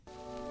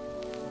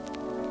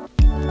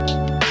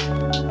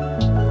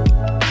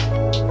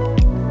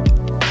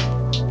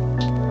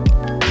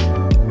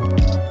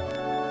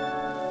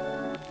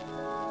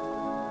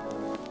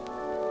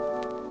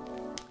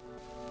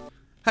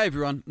Hey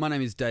everyone, my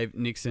name is Dave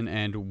Nixon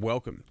and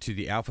welcome to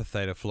the Alpha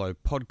Theta Flow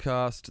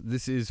podcast.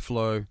 This is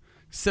Flow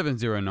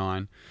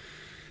 709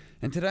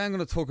 and today I'm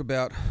going to talk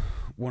about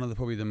one of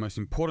probably the most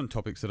important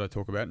topics that I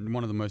talk about and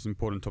one of the most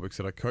important topics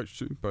that I coach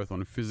to, both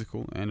on a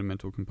physical and a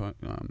mental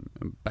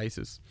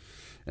basis,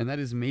 and that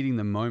is meeting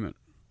the moment.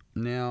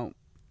 Now,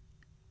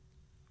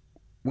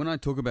 when I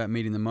talk about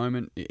meeting the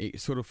moment,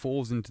 it sort of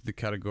falls into the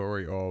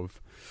category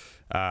of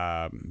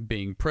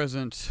being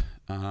present,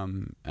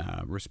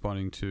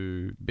 responding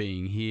to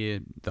being here,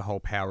 the whole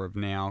power of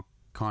now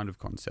kind of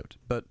concept.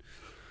 But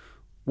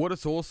what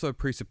it's also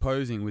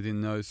presupposing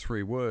within those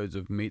three words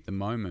of meet the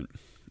moment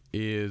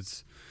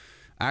is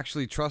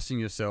actually trusting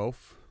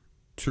yourself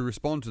to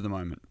respond to the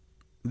moment.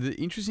 The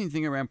interesting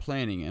thing around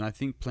planning, and I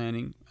think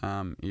planning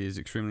is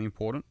extremely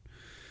important,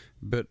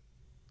 but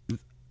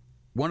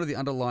one of the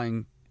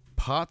underlying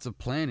parts of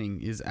planning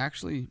is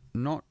actually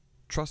not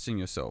trusting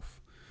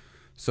yourself.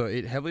 So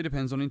it heavily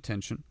depends on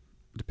intention,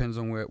 depends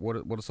on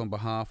what it's on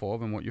behalf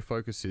of and what your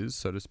focus is,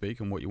 so to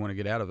speak, and what you want to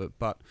get out of it.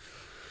 But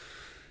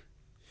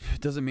it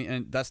doesn't mean,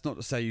 and that's not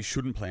to say you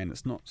shouldn't plan.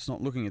 It's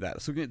not looking at that.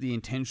 It's looking at the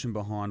intention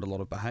behind a lot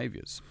of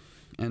behaviors.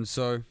 And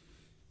so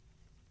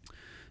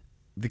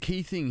the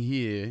key thing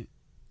here,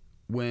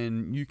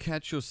 when you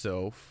catch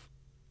yourself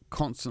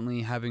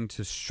constantly having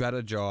to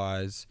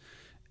strategize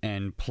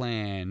and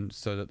plan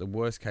so that the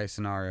worst case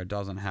scenario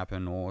doesn't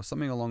happen or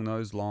something along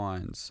those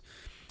lines,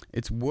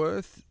 it's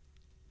worth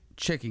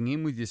checking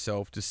in with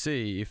yourself to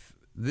see if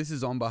this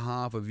is on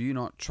behalf of you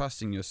not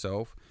trusting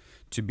yourself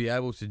to be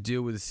able to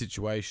deal with the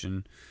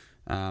situation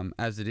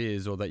as it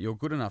is, or that you're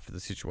good enough for the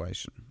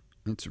situation.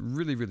 It's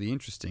really, really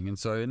interesting. And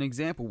so an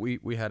example,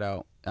 we had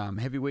our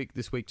heavy week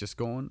this week just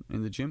gone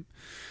in the gym.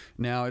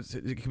 Now,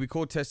 it can be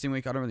called testing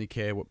week. I don't really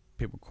care what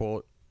people call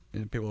it.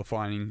 People are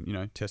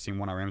finding, testing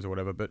 1RMs or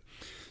whatever, but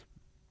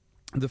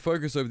the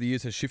focus over the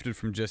years has shifted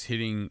from just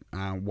hitting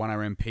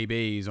 1RM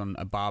PBs on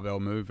a barbell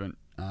movement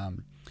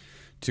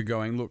to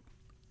going, look,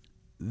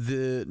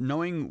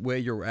 knowing where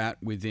you're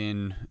at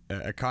within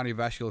a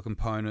cardiovascular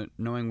component,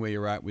 knowing where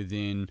you're at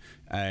within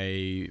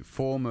a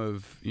form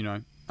of,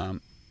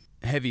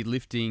 heavy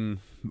lifting,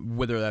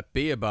 whether that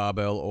be a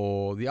barbell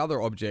or the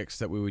other objects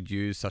that we would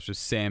use, such as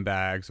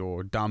sandbags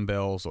or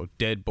dumbbells or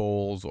dead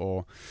balls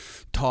or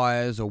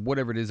tires or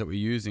whatever it is that we're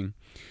using.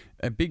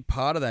 A big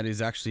part of that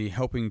is actually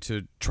helping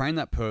to train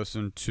that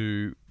person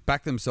to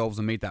back themselves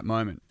and meet that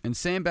moment. And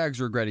sandbags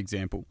are a great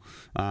example.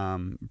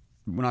 When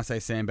I say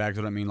sandbags,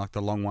 I don't mean like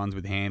the long ones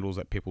with handles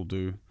that people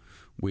do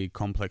weird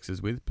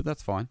complexes with, but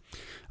that's fine.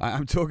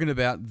 I'm talking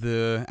about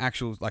the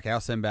actual, like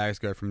our sandbags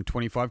go from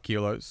 25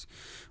 kilos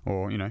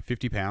or,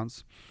 50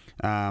 pounds,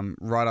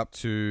 right up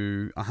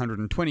to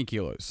 120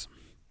 kilos.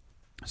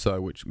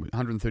 So, which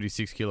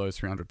 136 kilos,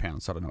 300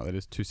 pounds. So I don't know what that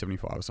is,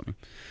 275 or something.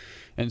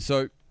 And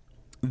so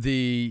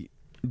the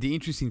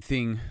interesting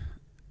thing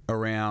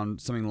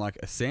around something like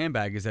a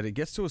sandbag is that it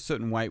gets to a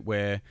certain weight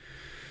where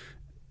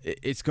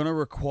it's going to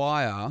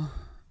require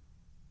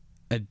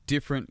a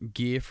different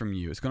gear from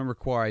you. It's going to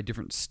require a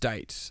different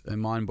state, a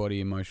mind,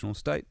 body, emotional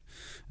state,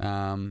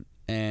 and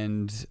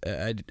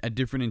a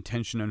different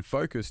intention and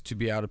focus to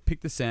be able to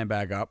pick the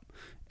sandbag up,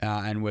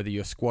 and whether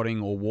you're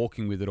squatting or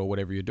walking with it or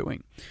whatever you're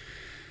doing.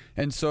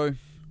 And so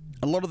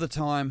a lot of the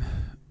time,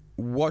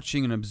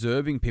 watching and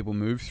observing people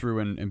move through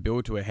and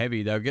build to a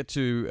heavy, they'll get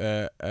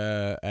to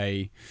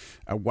a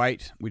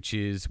weight which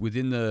is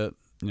within the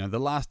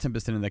last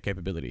 10% of their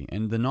capability.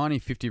 And the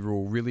 90-50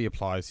 rule really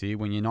applies here.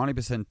 When you're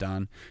 90%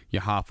 done,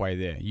 you're halfway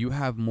there. You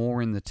have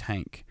more in the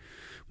tank.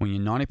 When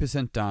you're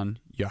 90% done,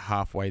 you're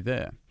halfway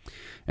there.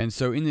 And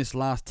so in this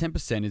last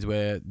 10% is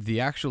where the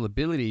actual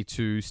ability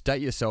to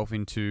state yourself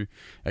into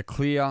a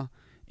clear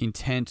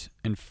intent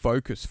and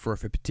focus for a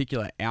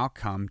particular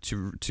outcome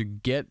to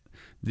get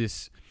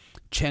this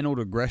channeled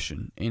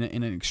aggression in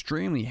an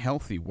extremely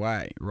healthy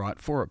way, right,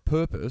 for a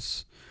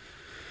purpose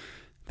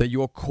that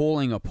you're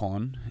calling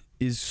upon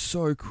is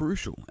so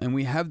crucial. And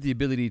we have the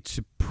ability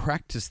to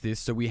practice this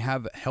so we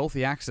have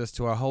healthy access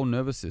to our whole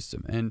nervous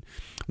system. And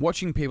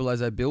watching people as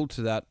they build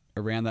to that,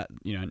 around that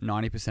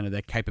 90% of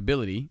their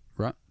capability,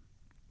 right,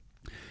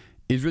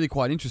 is really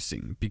quite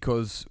interesting,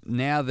 because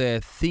now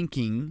they're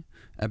thinking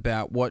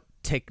about what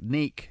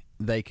technique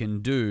they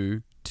can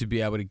do to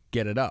be able to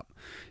get it up.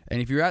 And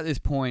if you're at this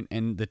point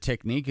and the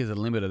technique is a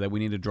limiter that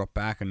we need to drop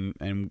back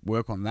and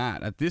work on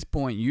that, at this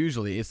point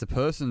usually it's the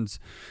person's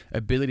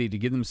ability to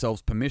give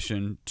themselves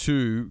permission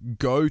to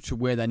go to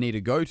where they need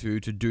to go to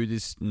do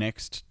this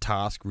next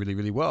task really,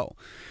 really well.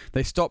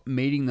 They stop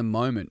meeting the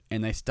moment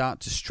and they start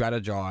to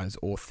strategize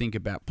or think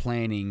about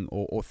planning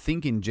or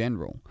think in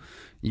general.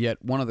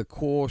 Yet one of the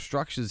core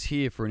structures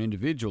here for an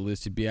individual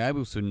is to be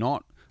able to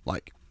not,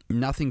 like,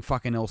 nothing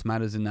fucking else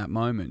matters in that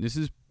moment. This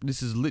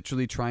is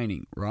literally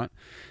training, right?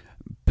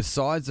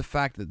 Besides the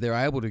fact that they're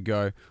able to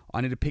go,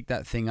 I need to pick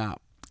that thing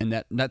up,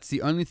 and that's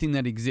the only thing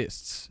that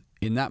exists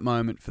in that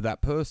moment for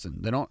that person.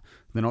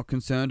 They're not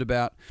concerned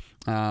about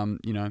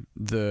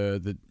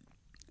the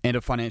end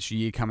of financial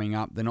year coming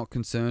up. They're not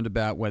concerned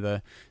about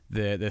whether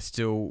they're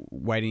still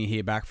waiting to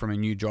hear back from a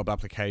new job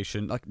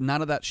application. Like,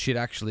 none of that shit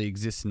actually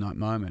exists in that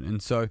moment.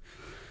 And so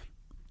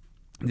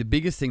the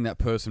biggest thing that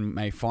person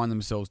may find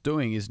themselves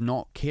doing is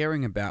not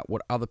caring about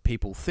what other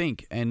people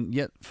think. And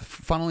yet,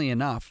 funnily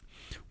enough,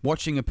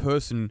 watching a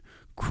person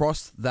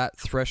cross that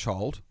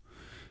threshold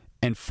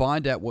and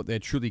find out what they're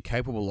truly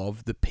capable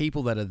of, the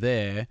people that are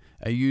there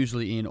are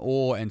usually in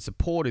awe and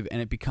supportive,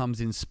 and it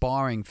becomes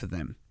inspiring for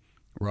them,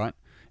 right?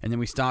 And then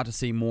we start to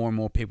see more and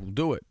more people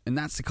do it. And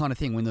that's the kind of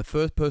thing, when the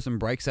first person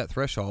breaks that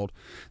threshold,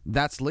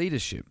 that's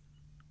leadership.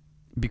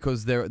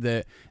 Because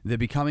they're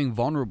becoming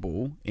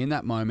vulnerable in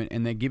that moment,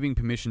 and they're giving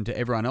permission to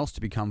everyone else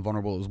to become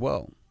vulnerable as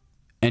well.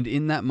 And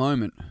in that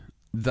moment,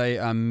 they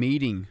are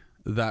meeting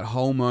that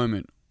whole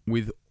moment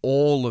with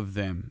all of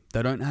them.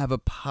 They don't have a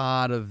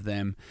part of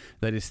them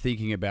that is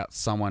thinking about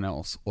someone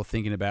else or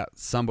thinking about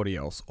somebody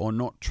else or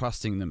not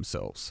trusting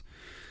themselves.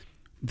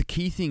 The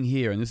key thing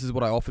here, and this is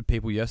what I offered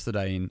people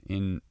yesterday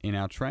in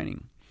our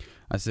training,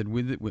 I said,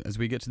 as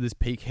we get to this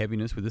peak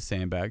heaviness with the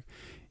sandbag,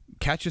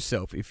 catch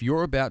yourself. If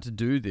you're about to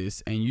do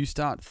this and you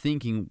start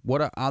thinking,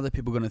 what are other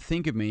people going to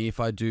think of me if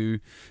I do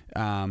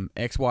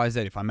X, Y,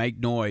 Z, if I make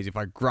noise, if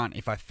I grunt,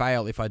 if I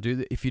fail,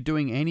 if you're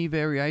doing any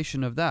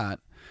variation of that,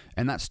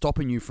 and that's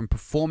stopping you from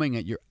performing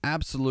at your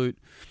absolute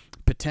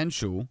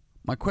potential,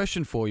 my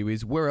question for you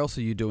is, where else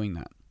are you doing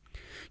that?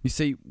 You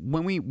see,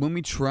 when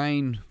we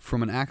train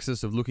from an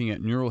axis of looking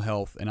at neural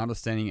health and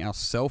understanding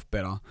ourself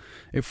better,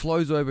 it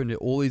flows over into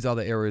all these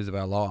other areas of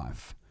our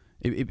life.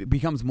 It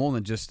becomes more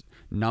than just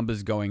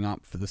numbers going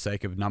up for the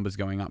sake of numbers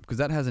going up, because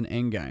that has an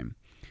end game.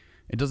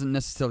 It doesn't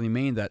necessarily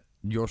mean that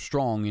you're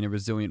strong in a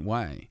resilient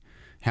way.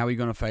 How are you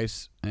going to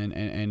face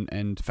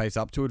and face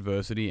up to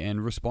adversity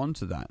and respond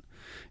to that?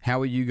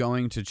 How are you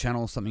going to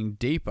channel something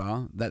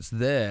deeper that's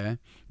there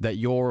that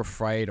you're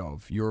afraid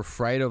of? You're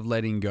afraid of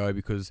letting go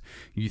because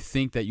you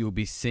think that you'll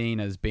be seen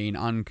as being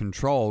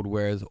uncontrolled,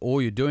 whereas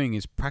all you're doing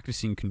is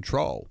practicing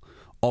control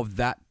of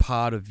that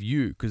part of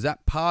you, because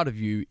that part of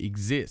you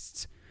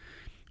exists.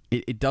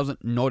 It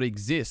doesn't not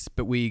exist,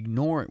 but we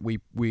ignore it. We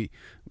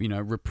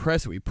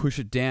repress it. We push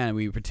it down. And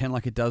we pretend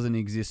like it doesn't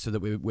exist so that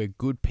we're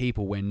good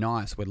people. We're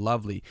nice. We're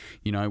lovely.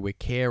 We're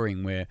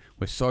caring. We're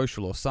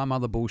social, or some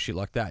other bullshit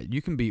like that.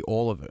 You can be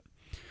all of it.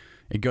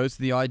 It goes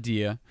to the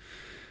idea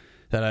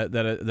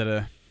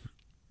that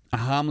a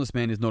harmless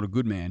man is not a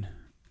good man.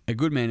 A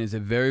good man is a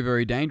very,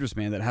 very dangerous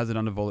man that has it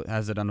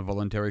under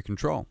voluntary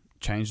control.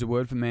 Change the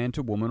word from man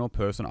to woman or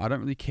person. I don't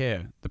really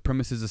care. The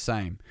premise is the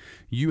same.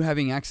 You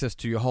having access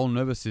to your whole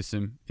nervous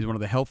system is one of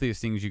the healthiest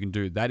things you can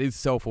do. That is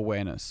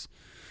self-awareness,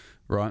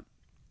 right?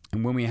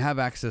 And when we have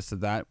access to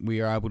that,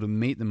 we are able to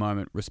meet the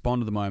moment,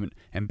 respond to the moment,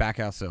 and back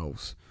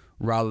ourselves,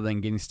 rather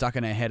than getting stuck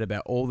in our head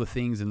about all the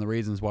things and the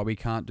reasons why we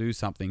can't do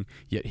something,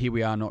 yet here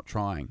we are not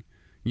trying.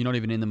 You're not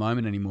even in the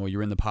moment anymore.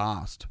 You're in the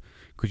past,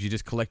 because you're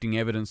just collecting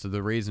evidence of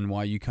the reason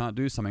why you can't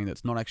do something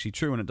that's not actually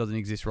true, and it doesn't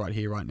exist right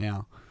here, right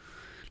now.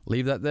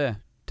 Leave that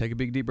there. Take a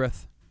big deep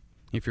breath.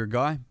 If you're a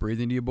guy,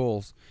 breathe into your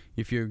balls.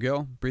 If you're a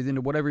girl, breathe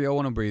into whatever you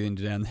want to breathe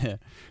into down there.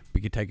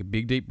 We could take a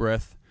big deep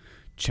breath,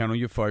 channel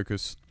your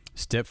focus,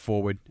 step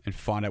forward, and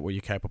find out what you're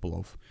capable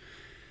of.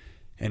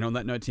 And on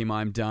that note, team,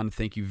 I'm done.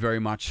 Thank you very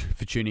much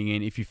for tuning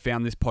in. If you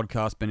found this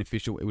podcast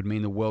beneficial, it would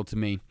mean the world to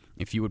me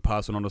if you would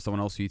pass it on to someone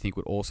else who you think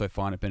would also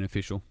find it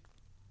beneficial.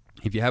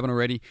 If you haven't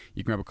already,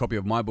 you can grab a copy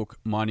of my book,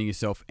 Minding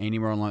Yourself,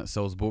 anywhere online that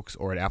sells books,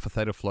 or at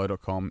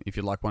alphathetaflow.com if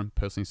you'd like one,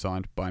 personally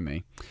signed by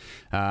me.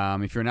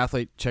 If you're an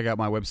athlete, check out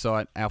my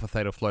website,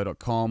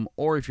 alphathetaflow.com,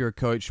 or if you're a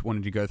coach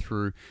wanting to go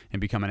through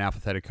and become an Alpha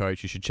Theta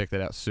coach, you should check that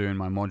out soon.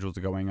 My modules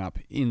are going up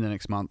in the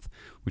next month,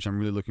 which I'm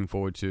really looking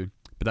forward to.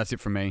 But that's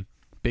it from me.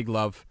 Big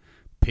love,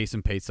 peace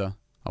and pizza.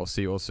 I'll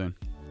see you all soon.